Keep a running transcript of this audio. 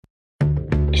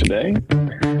today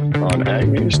on Ag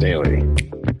News Daily.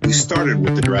 We started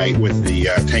with the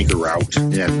tanker route,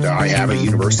 and I have a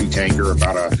university tanker,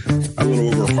 about a little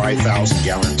over 5,000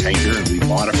 gallon tanker, and we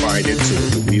modified it so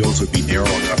that the wheels would be narrow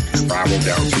enough to travel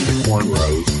down through the corn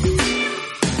rows.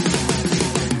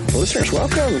 Listeners,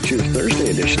 welcome to the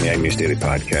Thursday edition of the Ag News Daily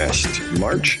Podcast,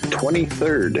 March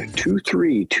 23rd,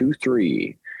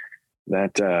 2323.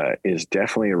 That is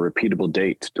definitely a repeatable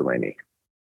date, Delaney.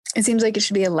 It seems like it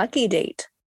should be a lucky date.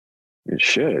 It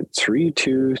should.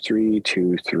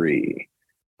 32323.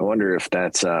 I wonder if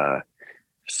that's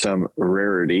some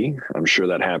rarity. I'm sure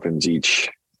that happens each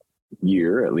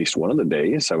year, at least one of the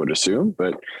days, I would assume.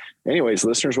 But anyways,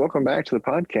 listeners, welcome back to the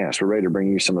podcast. We're ready to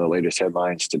bring you some of the latest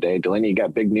headlines today. Delaney, you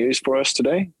got big news for us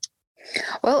today?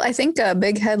 Well, I think a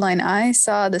big headline I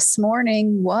saw this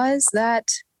morning was that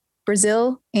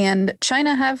Brazil and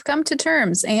China have come to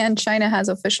terms, and China has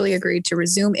officially agreed to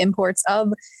resume imports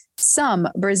of some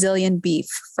Brazilian beef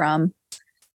from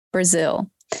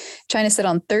Brazil. China said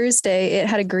on Thursday it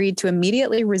had agreed to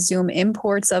immediately resume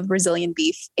imports of Brazilian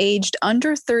beef aged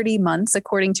under 30 months,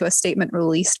 according to a statement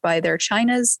released by the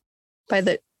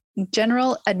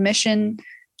General Administration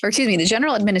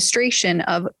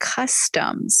of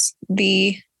Customs.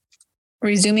 The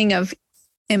resuming of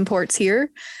imports here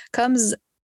comes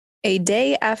a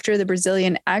day after the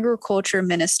Brazilian Agriculture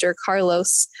Minister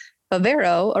Carlos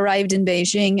Favero arrived in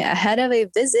Beijing ahead of a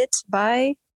visit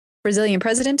by Brazilian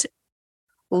President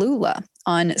Lula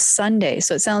on Sunday.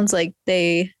 So it sounds like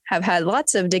they have had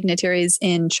lots of dignitaries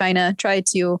in China try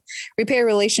to repair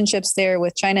relationships there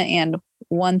with China. And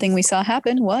one thing we saw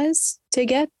happen was to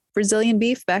get Brazilian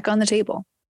beef back on the table.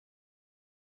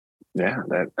 Yeah,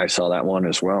 I saw that one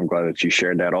as well. I'm glad that you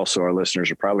shared that. Also, our listeners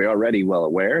are probably already well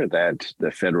aware that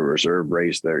the Federal Reserve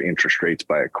raised their interest rates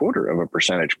by 0.25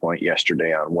 percentage point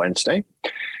yesterday on Wednesday.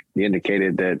 They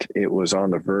indicated that it was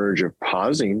on the verge of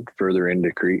pausing further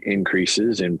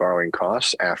increases in borrowing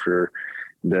costs after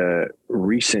the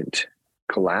recent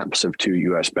collapse of two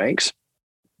U.S. banks.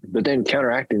 But then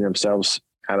counteracting themselves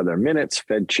out of their minutes,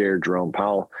 Fed Chair Jerome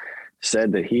Powell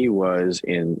said that he was,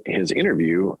 in his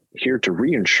interview, here to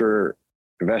reinsure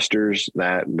investors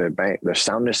that the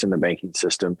soundness in the banking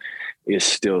system is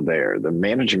still there. The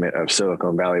management of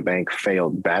Silicon Valley Bank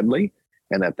failed badly,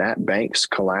 and that bank's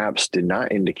collapse did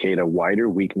not indicate a wider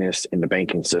weakness in the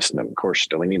banking system. Of course,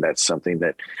 Delaney, that's something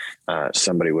that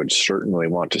somebody would certainly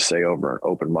want to say over an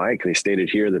open mic. They stated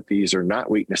here that these are not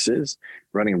weaknesses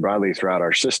running broadly throughout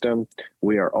our system.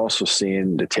 We are also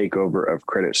seeing the takeover of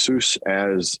Credit Suisse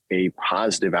as a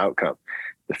positive outcome.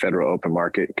 The Federal Open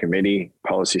Market Committee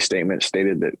policy statement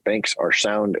stated that banks are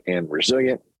sound and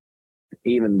resilient,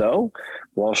 even though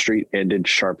Wall Street ended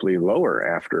sharply lower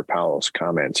after Powell's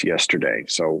comments yesterday.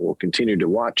 So we'll continue to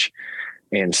watch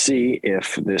and see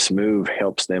if this move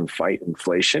helps them fight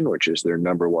inflation, which is their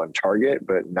number one target,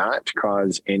 but not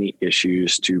cause any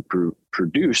issues to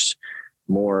produce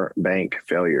more bank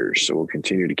failures. So we'll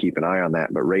continue to keep an eye on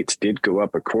that. But rates did go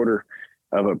up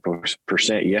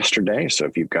 0.25% yesterday. So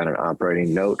if you've got an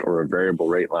operating note or a variable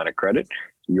rate line of credit,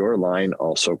 your line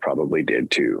also probably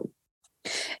did too.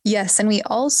 Yes, and we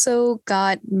also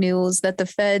got news that the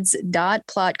Fed's dot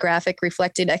plot graphic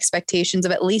reflected expectations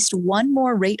of at least one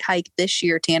more rate hike this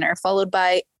year, Tanner, followed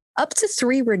by up to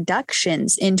 3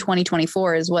 reductions in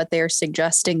 2024 is what they're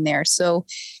suggesting there. So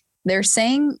they're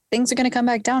saying things are going to come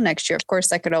back down next year. Of course,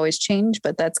 that could always change,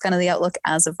 but that's kind of the outlook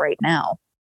as of right now.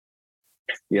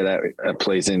 Yeah, that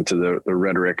plays into the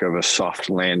rhetoric of a soft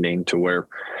landing, to where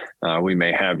we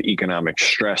may have economic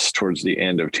stress towards the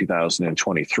end of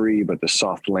 2023, but the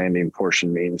soft landing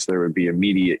portion means there would be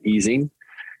immediate easing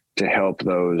to help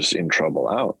those in trouble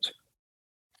out.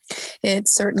 It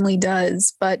certainly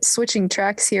does. But switching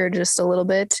tracks here just a little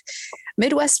bit,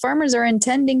 Midwest farmers are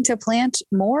intending to plant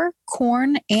more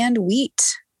corn and wheat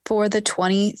for the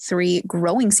 23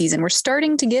 growing season. We're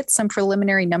starting to get some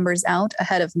preliminary numbers out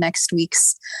ahead of next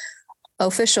week's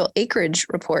official acreage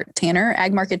report. Tanner,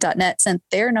 agmarket.net sent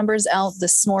their numbers out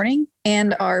this morning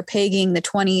and are pegging the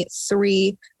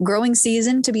 23 growing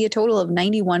season to be a total of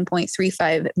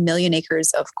 91.35 million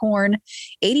acres of corn,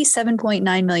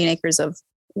 87.9 million acres of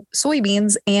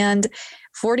soybeans, and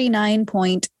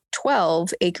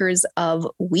 49.12 acres of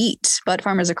wheat. But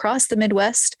farmers across the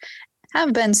Midwest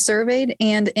have been surveyed,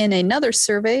 and in another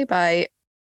survey by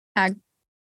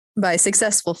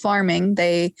Successful Farming,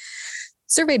 they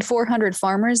surveyed 400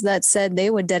 farmers that said they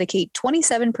would dedicate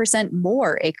 27%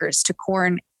 more acres to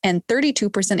corn and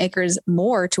 32% acres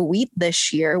more to wheat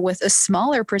this year, with a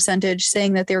smaller percentage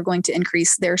saying that they're going to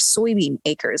increase their soybean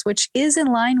acres, which is in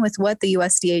line with what the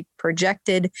USDA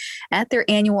projected at their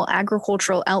annual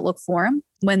Agricultural Outlook Forum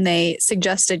when they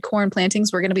suggested corn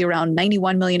plantings were going to be around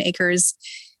 91 million acres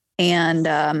and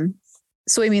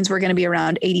soybeans were going to be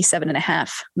around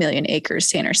 87.5 million acres,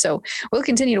 Tanner. So we'll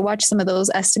continue to watch some of those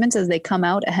estimates as they come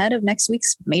out ahead of next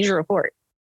week's major report.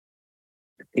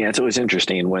 Yeah, it's always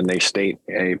interesting when they state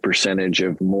a percentage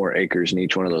of more acres in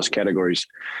each one of those categories,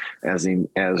 as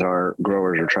our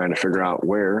growers are trying to figure out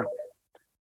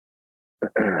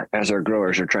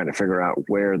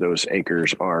where those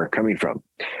acres are coming from.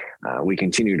 We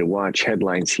continue to watch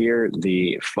headlines here.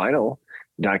 The final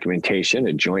documentation,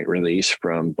 a joint release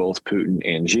from both Putin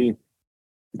and Xi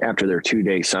after their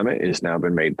 2-day summit, has now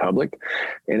been made public,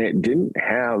 and it didn't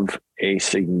have a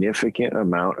significant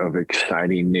amount of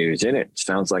exciting news in it.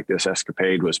 Sounds like this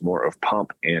escapade was more of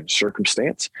pomp and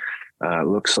circumstance.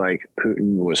 Looks like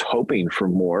Putin was hoping for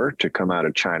more to come out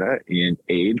of China in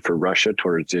aid for Russia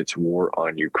towards its war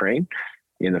on Ukraine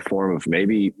in the form of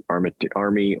maybe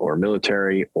army or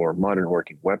military or modern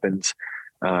working weapons.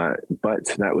 But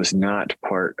that was not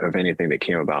part of anything that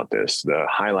came about this. The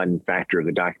highlighting factor of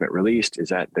the document released is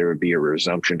that there would be a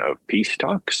resumption of peace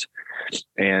talks,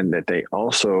 and that they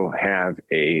also have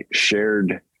a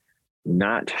shared,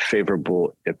 not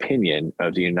favorable opinion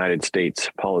of the United States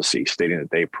policy, stating that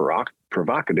they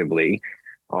provocatively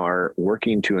are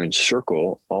working to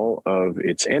encircle all of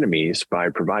its enemies by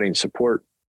providing support,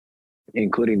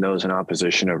 including those in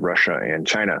opposition of Russia and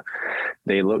China.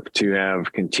 They look to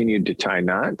have continued to tie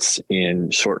knots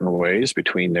in certain ways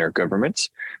between their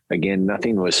governments. Again,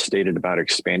 nothing was stated about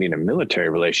expanding a military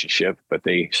relationship, but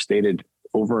they stated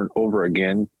over and over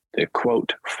again, they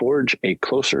quote, forge a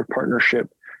closer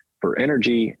partnership for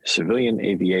energy, civilian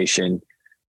aviation,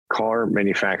 car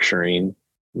manufacturing,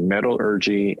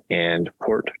 metallurgy, and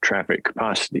port traffic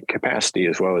capacity,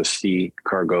 as well as sea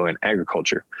cargo and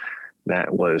agriculture.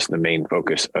 That was the main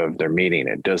focus of their meeting.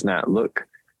 It does not look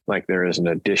like there is an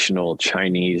additional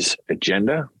Chinese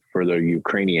agenda for the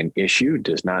Ukrainian issue.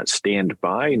 Does not stand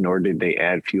by, nor did they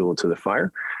add fuel to the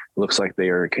fire. It looks like they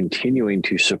are continuing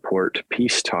to support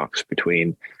peace talks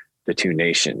between the two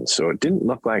nations. So it didn't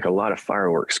look like a lot of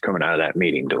fireworks coming out of that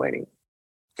meeting, Delaney.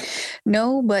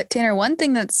 No, but Tanner, one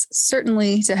thing that's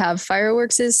certainly to have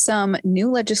fireworks is some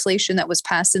new legislation that was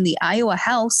passed in the Iowa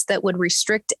House that would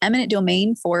restrict eminent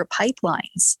domain for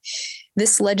pipelines.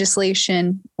 This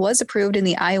legislation was approved in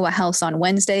the Iowa House on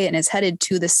Wednesday and is headed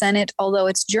to the Senate, although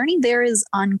its journey there is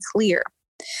unclear.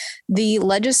 The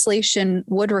legislation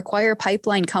would require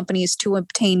pipeline companies to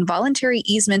obtain voluntary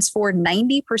easements for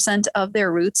 90% of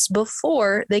their routes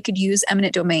before they could use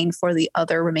eminent domain for the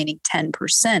other remaining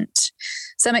 10%.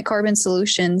 Summit Carbon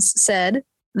Solutions said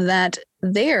that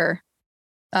their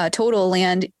total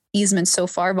land easements so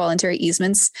far, voluntary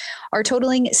easements, are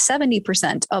totaling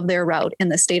 70% of their route in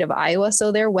the state of Iowa.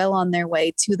 So they're well on their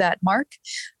way to that mark.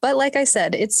 But like I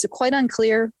said, it's quite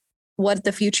unclear what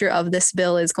the future of this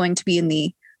bill is going to be in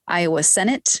the Iowa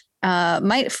Senate.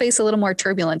 Might face a little more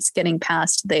turbulence getting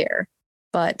past there,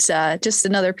 but just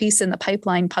another piece in the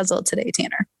pipeline puzzle today,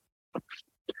 Tanner.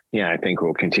 Yeah, I think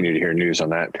we'll continue to hear news on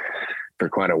that for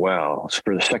quite a while. So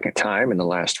for the second time in the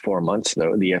last 4 months,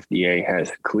 though, the FDA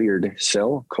has cleared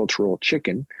cell-cultured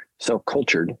chicken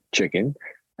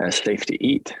as safe to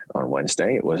eat on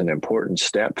Wednesday. It was an important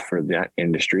step for that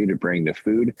industry to bring the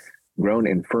food grown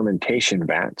in fermentation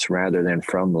vats rather than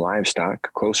from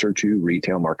livestock closer to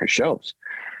retail market shelves.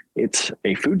 It's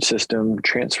a food system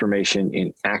transformation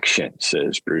in action,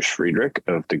 says Bruce Friedrich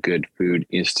of the Good Food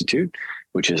Institute,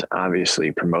 which is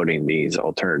obviously promoting these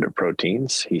alternative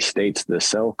proteins. He states the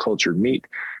cell-cultured meat,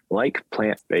 like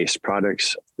plant-based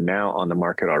products now on the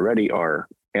market already, are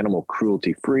animal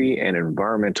cruelty-free and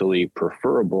environmentally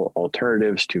preferable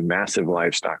alternatives to massive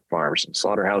livestock farms and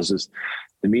slaughterhouses.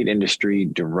 The meat industry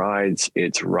derides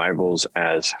its rivals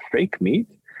as fake meat,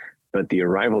 but the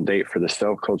arrival date for the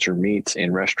cell-cultured meats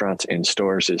in restaurants and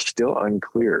stores is still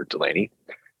unclear, Delaney.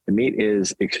 The meat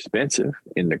is expensive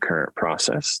in the current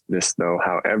process. This, though,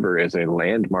 however, is a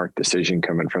landmark decision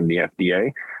coming from the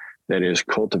FDA that is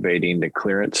cultivating the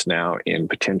clearance now in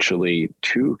potentially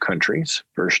 2 countries.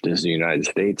 First is the United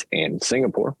States and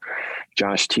Singapore.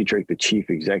 Josh Tetrick, the chief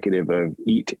executive of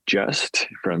Eat Just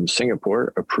from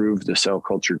Singapore, approved the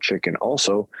cell-cultured chicken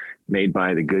also made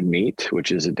by the Good Meat,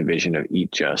 which is a division of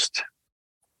Eat Just.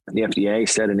 The FDA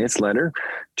said in its letter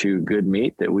to Good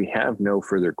Meat that we have no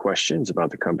further questions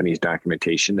about the company's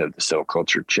documentation of the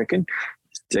cell-cultured chicken,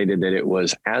 stated that it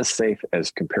was as safe as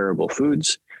comparable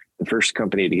foods. The first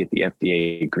company to get the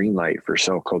FDA green light for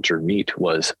cell culture meat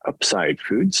was Upside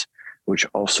Foods, which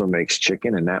also makes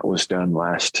chicken, and that was done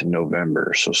last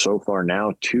November. So far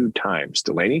now, 2 times.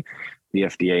 Delaney, the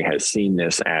FDA has seen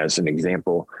this as an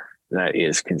example that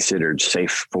is considered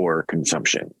safe for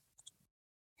consumption.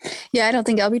 Yeah, I don't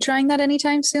think I'll be trying that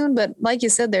anytime soon. But like you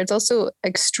said, there, it's also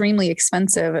extremely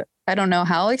expensive. I don't know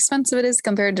how expensive it is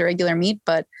compared to regular meat,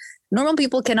 but normal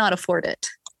people cannot afford it.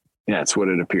 Yeah, that's what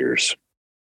it appears.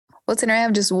 Well, Tanner, I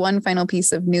have just one final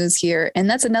piece of news here, and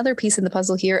that's another piece in the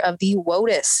puzzle here of the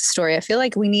WOTUS story. I feel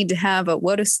like we need to have a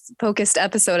WOTUS-focused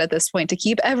episode at this point to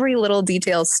keep every little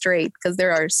detail straight, because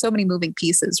there are so many moving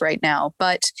pieces right now.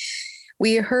 But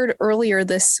we heard earlier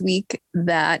this week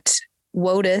that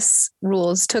WOTUS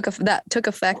rules that took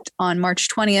effect on March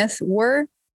 20th were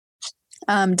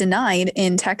denied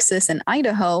in Texas and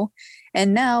Idaho.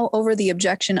 And now, over the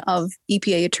objection of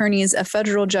EPA attorneys, a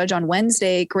federal judge on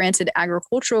Wednesday granted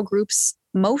agricultural groups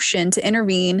motion to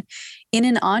intervene in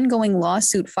an ongoing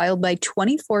lawsuit filed by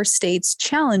 24 states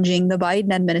challenging the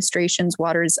Biden administration's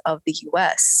waters of the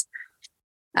U.S.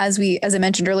 As I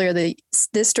mentioned earlier, the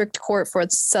District Court for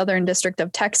the Southern District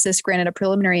of Texas granted a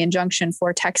preliminary injunction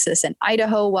for Texas and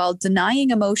Idaho while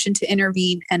denying a motion to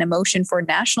intervene and a motion for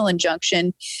national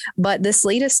injunction. But this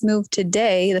latest move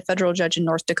today, the federal judge in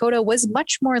North Dakota was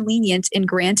much more lenient in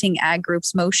granting ag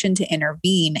groups motion to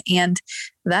intervene. And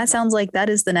that sounds like that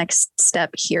is the next step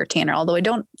here, Tanner, although I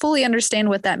don't fully understand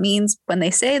what that means when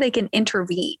they say they can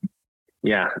intervene.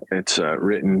 Yeah, it's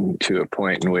written to a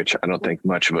point in which I don't think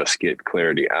much of us get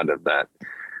clarity out of that.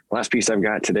 Last piece I've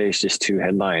got today is just 2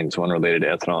 headlines, one related to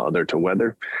ethanol, other to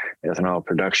weather. Ethanol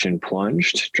production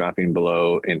plunged, dropping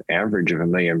below an average of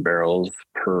 1 million barrels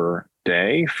per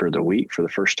day for the week for the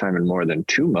first time in more than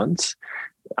 2 months.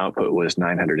 Output was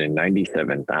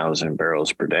 997,000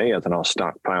 barrels per day. Ethanol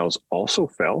stockpiles also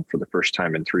fell for the first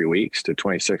time in 3 weeks to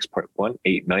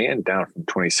 26.18 million, down from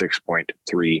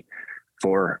 26.34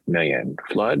 million.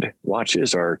 Flood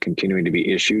watches are continuing to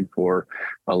be issued for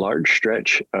a large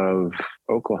stretch of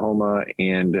Oklahoma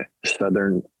and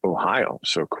southern Ohio.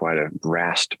 So quite a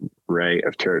vast array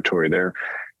of territory there.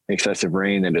 Excessive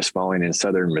rain that is falling in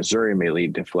southern Missouri may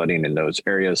lead to flooding in those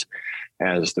areas,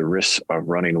 as the risks of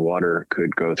running water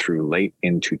could go through late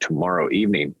into tomorrow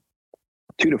evening.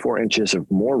 2 to 4 inches of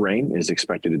more rain is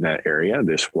expected in that area.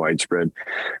 This widespread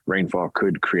rainfall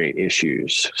could create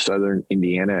issues. Southern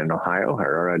Indiana and Ohio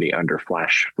are already under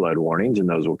flash flood warnings, and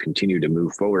those will continue to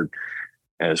move forward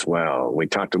as well. We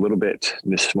talked a little bit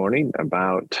this morning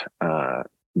about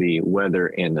the weather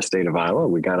in the state of Iowa.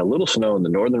 We got a little snow in the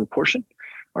northern portion.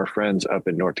 Our friends up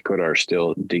in North Dakota are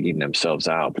still digging themselves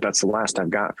out, but that's the last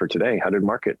I've got for today. How did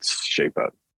markets shape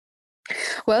up?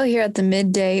 Well, here at the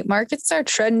midday, markets are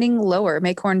trending lower.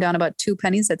 May corn down about 2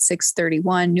 pennies at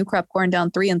 6.31. New crop corn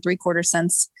down 3 3/4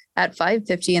 cents at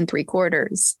 5.50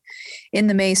 3/4. In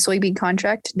the May soybean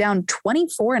contract, down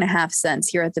 24.5 cents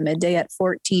here at the midday at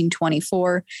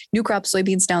 14.24. New crop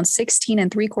soybeans down 16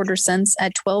 3/4 cents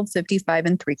at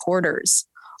 12.55 3/4.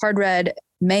 Hard red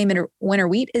May winter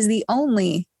wheat is the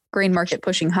only grain market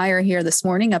pushing higher here this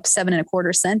morning, up 7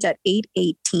 1/4 cents at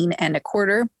 8.18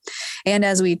 1/4. And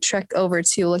as we trek over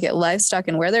to look at livestock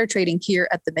and where they're trading here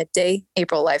at the midday,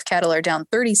 April live cattle are down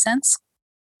 30 cents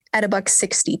at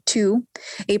 $1.62.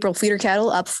 April feeder cattle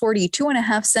up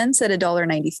 42.5 cents at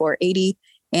 $1.9480.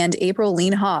 And April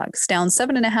lean hogs down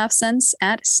 7.5 cents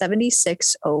at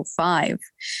 76.05.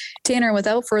 Tanner,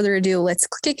 without further ado, let's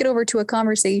kick it over to a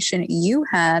conversation you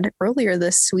had earlier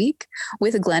this week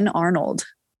with Glen Arnold.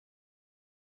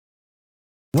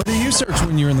 What do you search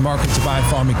when you're in the market to buy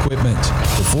farm equipment?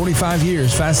 For 45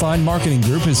 years, Fastline Marketing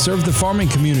Group has served the farming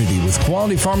community with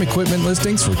quality farm equipment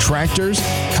listings for tractors,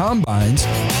 combines,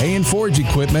 hay and forage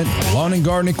equipment, lawn and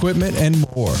garden equipment, and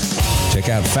more. Check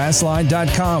out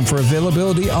Fastline.com for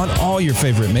availability on all your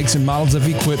favorite makes and models of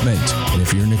equipment. And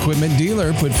if you're an equipment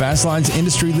dealer, put Fastline's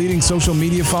industry-leading social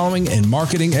media following and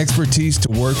marketing expertise to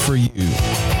work for you.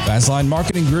 Fastline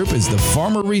Marketing Group is the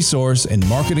farmer resource and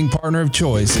marketing partner of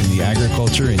choice in the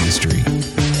agriculture industry.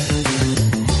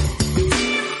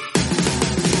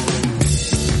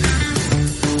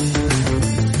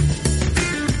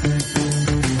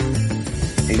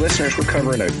 Hey, listeners, we're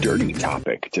covering a dirty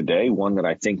topic today, one that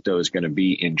I think, though, is going to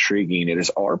be intriguing. It is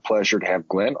our pleasure to have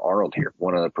Glen Arnold here,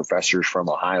 one of the professors from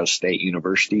Ohio State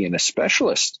University and a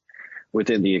specialist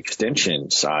within the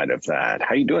extension side of that.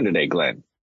 How you doing today, Glen?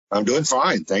 I'm doing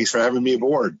fine. Thanks for having me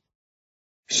aboard.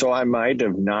 So I might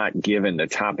have not given the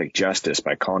topic justice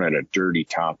by calling it a dirty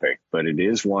topic, but it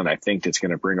is one I think that's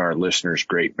going to bring our listeners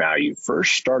great value.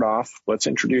 First, start off, let's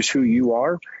introduce who you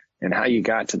are and how you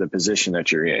got to the position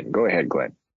that you're in. Go ahead,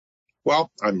 Glen.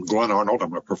 Well, I'm Glen Arnold.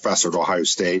 I'm a professor at Ohio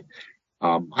State.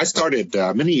 I started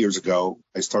many years ago.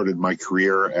 I started my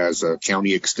career as a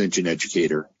county extension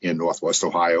educator in Northwest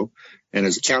Ohio. And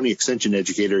as a county extension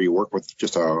educator, you work with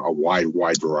just a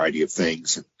wide variety of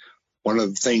things. One of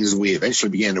the things we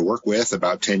eventually began to work with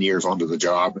about 10 years onto the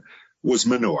job was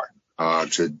manure.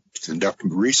 To conduct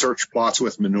research plots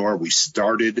with manure, we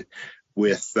started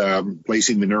with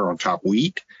placing manure on top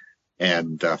wheat,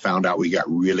 and found out we got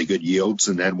really good yields.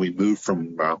 And then we moved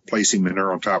from placing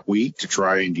manure on top wheat to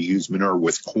trying to use manure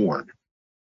with corn.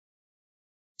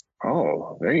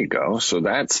 Oh, there you go. So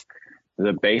that's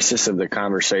the basis of the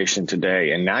conversation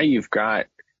today. And now you've got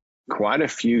quite a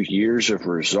few years of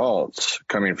results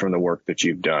coming from the work that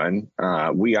you've done.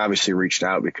 We obviously reached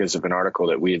out because of an article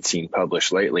that we had seen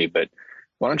published lately, but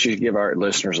why don't you give our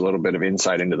listeners a little bit of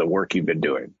insight into the work you've been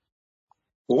doing?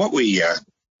 Well,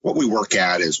 what we work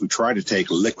at is we try to take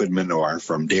liquid manure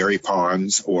from dairy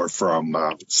ponds or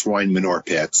from swine manure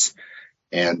pits.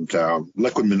 And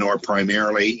liquid manure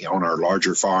primarily on our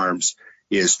larger farms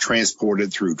is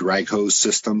transported through drag hose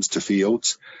systems to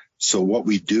fields. So what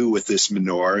we do with this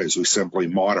manure is we simply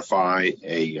modify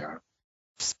a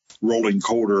rolling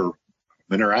coulter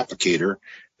manure applicator,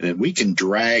 and then we can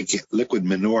drag liquid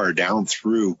manure down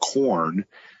through corn,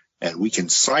 and we can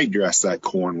side dress that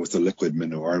corn with the liquid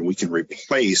manure, and we can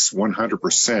replace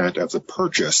 100% of the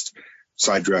purchased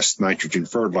side dressed nitrogen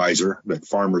fertilizer that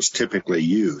farmers typically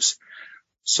use.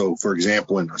 So, for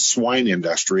example, in the swine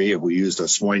industry, if we used a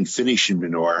swine finishing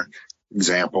manure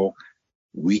example,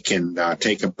 we can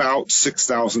take about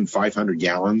 6,500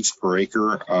 gallons per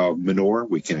acre of manure.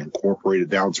 We can incorporate it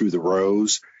down through the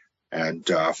rows. And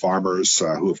farmers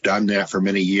who have done that for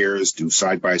many years, do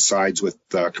side-by-sides with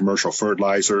commercial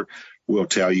fertilizer, will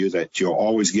tell you that you'll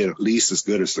always get at least as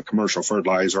good as the commercial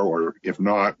fertilizer, or if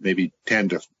not, maybe 10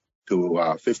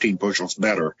 to 15 bushels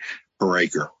better per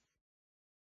acre.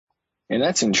 And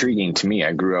that's intriguing to me.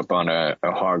 I grew up on a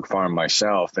hog farm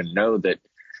myself and know that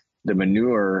the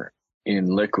manure in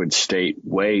liquid state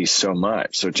weighs so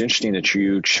much. So it's interesting that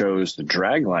you chose the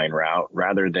dragline route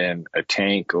rather than a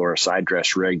tank or a side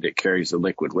dress rig that carries the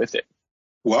liquid with it.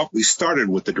 Well, we started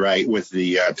with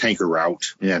the tanker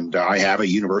route, and I have a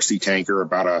university tanker,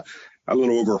 about a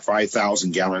little over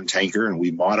 5,000 gallon tanker, and we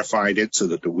modified it so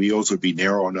that the wheels would be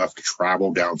narrow enough to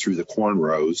travel down through the corn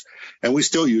rows. And we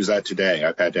still use that today.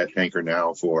 I've had that tanker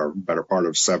now for a better part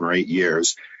of 7 or 8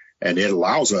 years, and it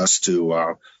allows us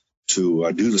to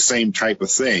do the same type of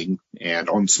thing. And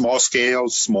on small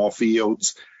scales, small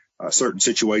fields, certain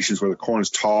situations where the corn is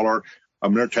taller, a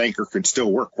manure tanker can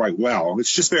still work quite well.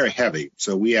 It's just very heavy.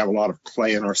 So we have a lot of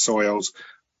clay in our soils.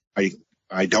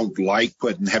 I don't like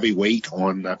putting heavy weight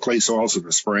on clay soils in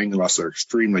the spring unless they're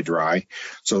extremely dry.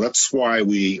 So that's why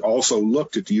we also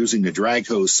looked at using the drag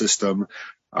hose system,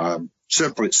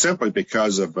 simply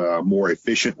because of a more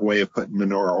efficient way of putting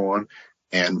manure on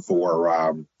and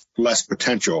for less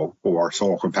potential for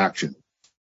soil compaction.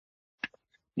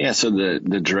 Yeah, so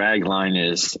the drag line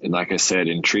is, like I said,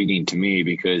 intriguing to me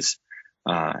because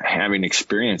having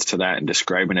experience to that and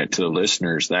describing it to the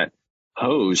listeners, that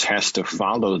hose has to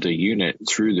follow the unit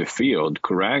through the field,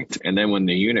 correct? And then when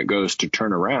the unit goes to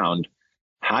turn around,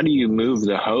 how do you move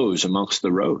the hose amongst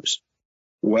the rows?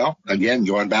 Well, again,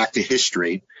 going back to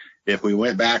history, if we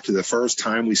went back to the first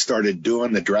time we started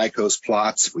doing the drag hose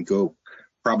plots, we go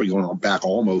probably going back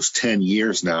almost 10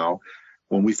 years now.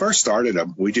 When we first started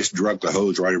them, we just drug the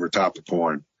hose right over top of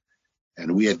corn.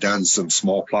 And we had done some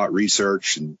small plot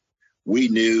research, and we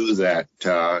knew that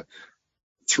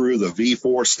through the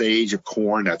V4 stage of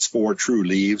corn, that's 4 true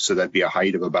leaves, so that'd be a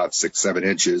height of about 6-7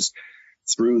 inches.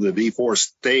 Through the V4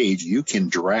 stage, you can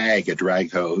drag a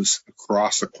drag hose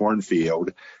across the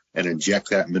cornfield and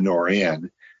inject that manure in,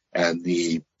 and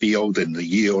the field and the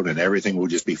yield and everything will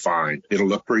just be fine. It'll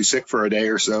look pretty sick for a day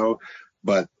or so,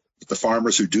 but the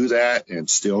farmers who do that and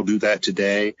still do that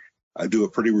today do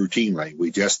it pretty routinely. We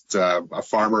just, a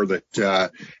farmer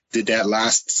that did that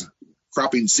last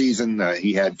cropping season,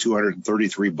 he had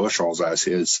 233 bushels as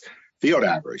his field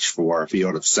average for a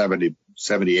field of 70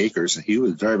 acres. And he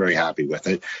was very, very happy with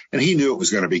it. And he knew it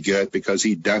was going to be good because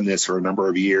he'd done this for a number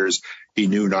of years. He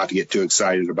knew not to get too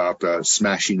excited about the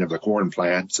smashing of the corn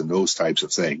plants and those types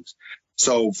of things.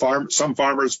 So some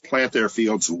farmers plant their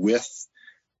fields with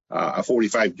a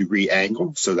 45-degree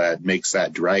angle, so that makes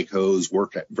that drag hose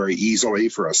work very easily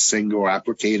for a single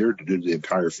applicator to do the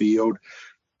entire field.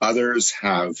 Others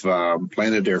have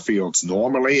planted their fields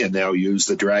normally, and they'll use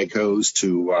the drag hose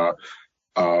to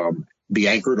be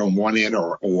anchored on one end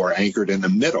or anchored in the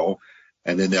middle.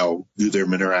 and then they'll do their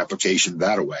manure application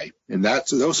that way. And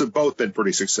those have both been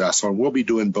pretty successful. And we'll be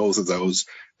doing both of those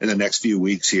in the next few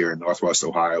weeks here in Northwest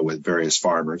Ohio with various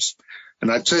farmers.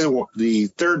 And I'd say the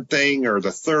third thing, or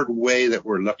the third way that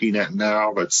we're looking at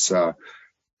now that's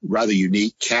rather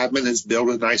unique, Cadman has built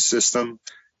a nice system,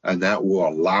 and that will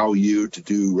allow you to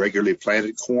do regularly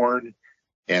planted corn.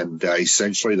 And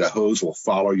essentially the hose will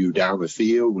follow you down the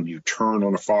field when you turn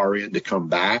on the far end to come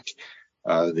back.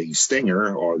 The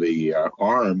stinger, or the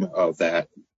arm of that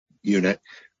unit,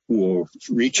 will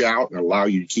reach out and allow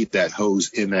you to keep that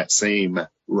hose in that same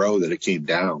row that it came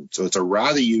down. So it's a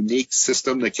rather unique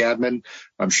system, the Cadman.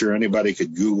 I'm sure anybody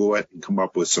could Google it and come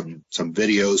up with some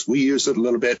videos. We used it a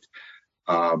little bit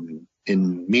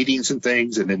in meetings and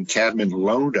things, and then Cadman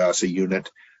loaned us a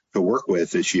unit to work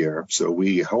with this year. So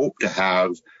we hope to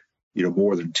have,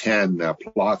 more than 10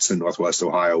 plots in Northwest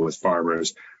Ohio with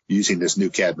farmers using this new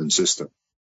Cadman system.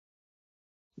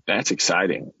 That's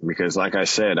exciting because, like I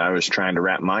said, I was trying to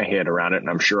wrap my head around it, and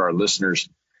I'm sure our listeners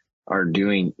are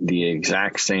doing the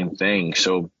exact same thing.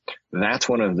 So that's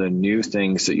one of the new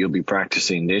things that you'll be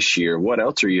practicing this year. What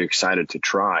else are you excited to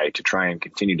try and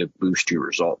continue to boost your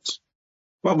results?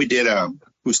 Well,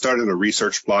 we started a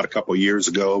research plot a couple of years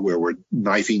ago where we're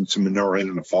knifing some manure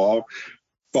in the fall.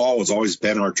 Fall has always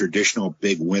been our traditional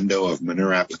big window of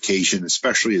manure application,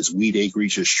 especially as wheat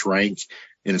acreage has shrank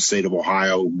in the state of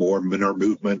Ohio. More manure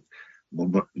movement,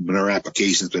 manure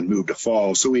application has been moved to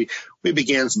fall. So we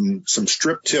began some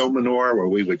strip till manure where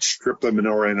we would strip the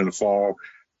manure in the fall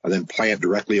and then plant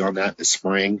directly on that in the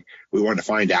spring. We wanted to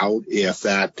find out if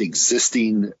that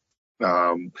existing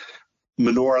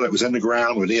manure that was in the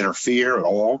ground would interfere at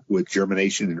all with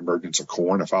germination and emergence of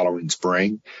corn the following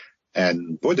spring.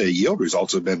 And boy, the yield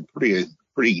results have been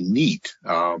pretty neat.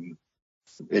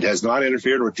 It has not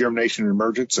interfered with germination and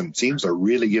emergence, and seems to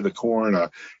really give the corn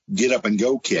a get up and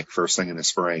go kick first thing in the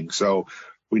spring. So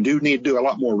we do need to do a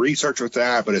lot more research with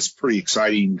that, but it's a pretty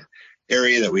exciting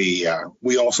area that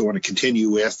we also want to continue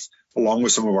with, along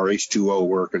with some of our H2O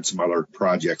work and some other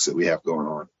projects that we have going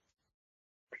on.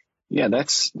 Yeah,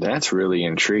 that's really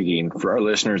intriguing. For our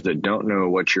listeners that don't know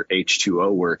what your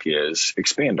H2O work is,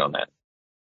 expand on that.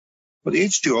 Well, the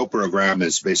H2O program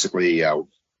is basically an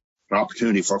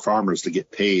opportunity for farmers to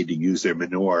get paid to use their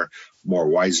manure more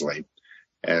wisely.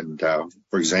 And,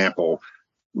 for example,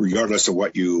 regardless of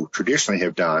what you traditionally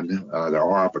have done, there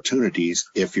are opportunities.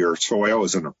 If your soil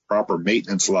is in a proper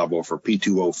maintenance level for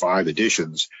P2O5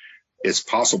 additions, it's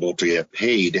possible to get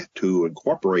paid to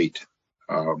incorporate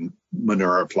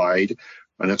manure applied.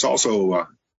 And it's also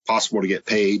possible to get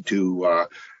paid to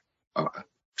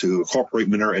incorporate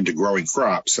manure into growing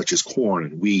crops such as corn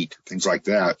and wheat, things like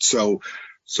that. So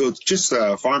it's just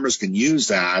farmers can use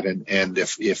that, and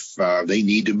if they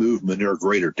need to move manure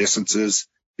greater distances,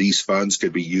 these funds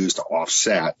could be used to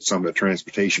offset some of the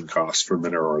transportation costs for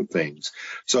manure and things.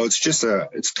 So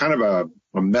it's kind of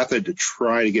a method to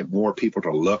try to get more people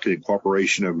to look at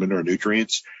incorporation of manure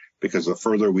nutrients, because the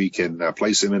further we can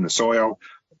place them in the soil,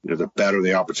 the better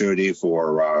the opportunity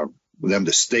for them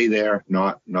to stay there,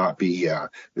 not be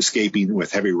escaping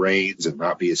with heavy rains, and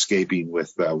not be escaping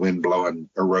with wind blowing,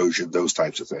 erosion, those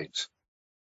types of things.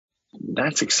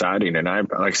 That's exciting. And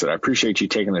like I said, I appreciate you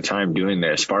taking the time doing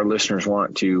this. If our listeners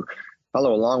want to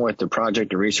follow along with the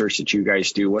project and research that you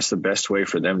guys do, what's the best way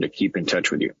for them to keep in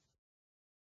touch with you?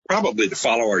 Probably to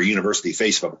follow our university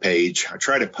Facebook page. I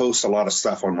try to post a lot of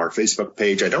stuff on our Facebook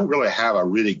page. I don't really have a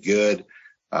really good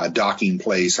docking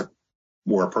place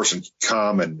where a person can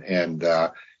come and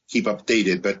keep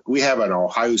updated, but we have an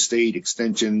Ohio State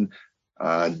Extension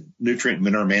nutrient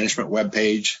manure management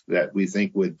webpage that we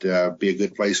think would be a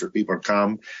good place for people to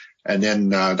come. And then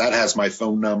that has my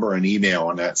phone number and email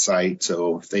on that site.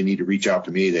 So if they need to reach out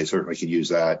to me, they certainly can use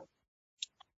that.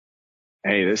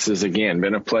 Hey, this has, again,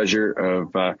 been a pleasure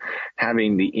of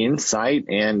having the insight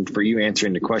and for you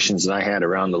answering the questions that I had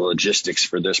around the logistics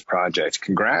for this project.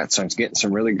 Congrats on getting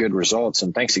some really good results,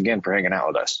 and thanks again for hanging out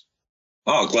with us.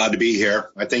 Oh, glad to be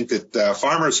here. I think that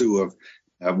farmers who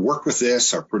have worked with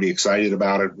this are pretty excited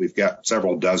about it. We've got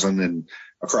several dozen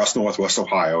across Northwest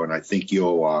Ohio, and I think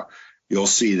you'll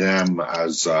see them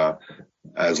as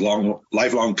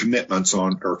lifelong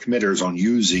committers on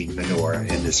using manure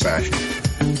in this fashion.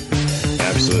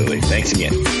 Absolutely. Thanks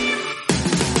again.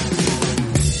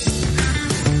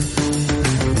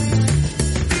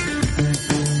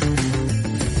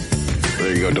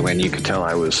 There you go, Dwayne. You could tell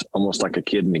I was almost like a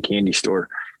kid in a candy store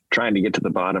trying to get to the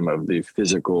bottom of the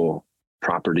physical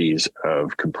properties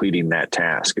of completing that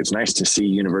task. It's nice to see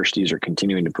universities are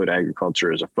continuing to put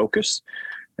agriculture as a focus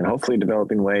and hopefully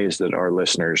developing ways that our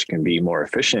listeners can be more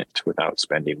efficient without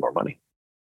spending more money.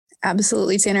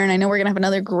 Absolutely, Tanner. And I know we're going to have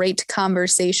another great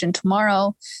conversation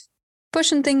tomorrow,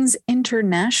 pushing things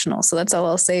international. So that's all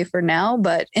I'll say for now.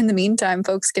 But in the meantime,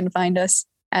 folks can find us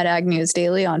at Ag News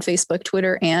Daily on Facebook,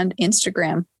 Twitter, and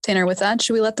Instagram. Tanner, with that,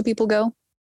 should we let the people go?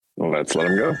 Well, let's let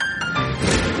them go.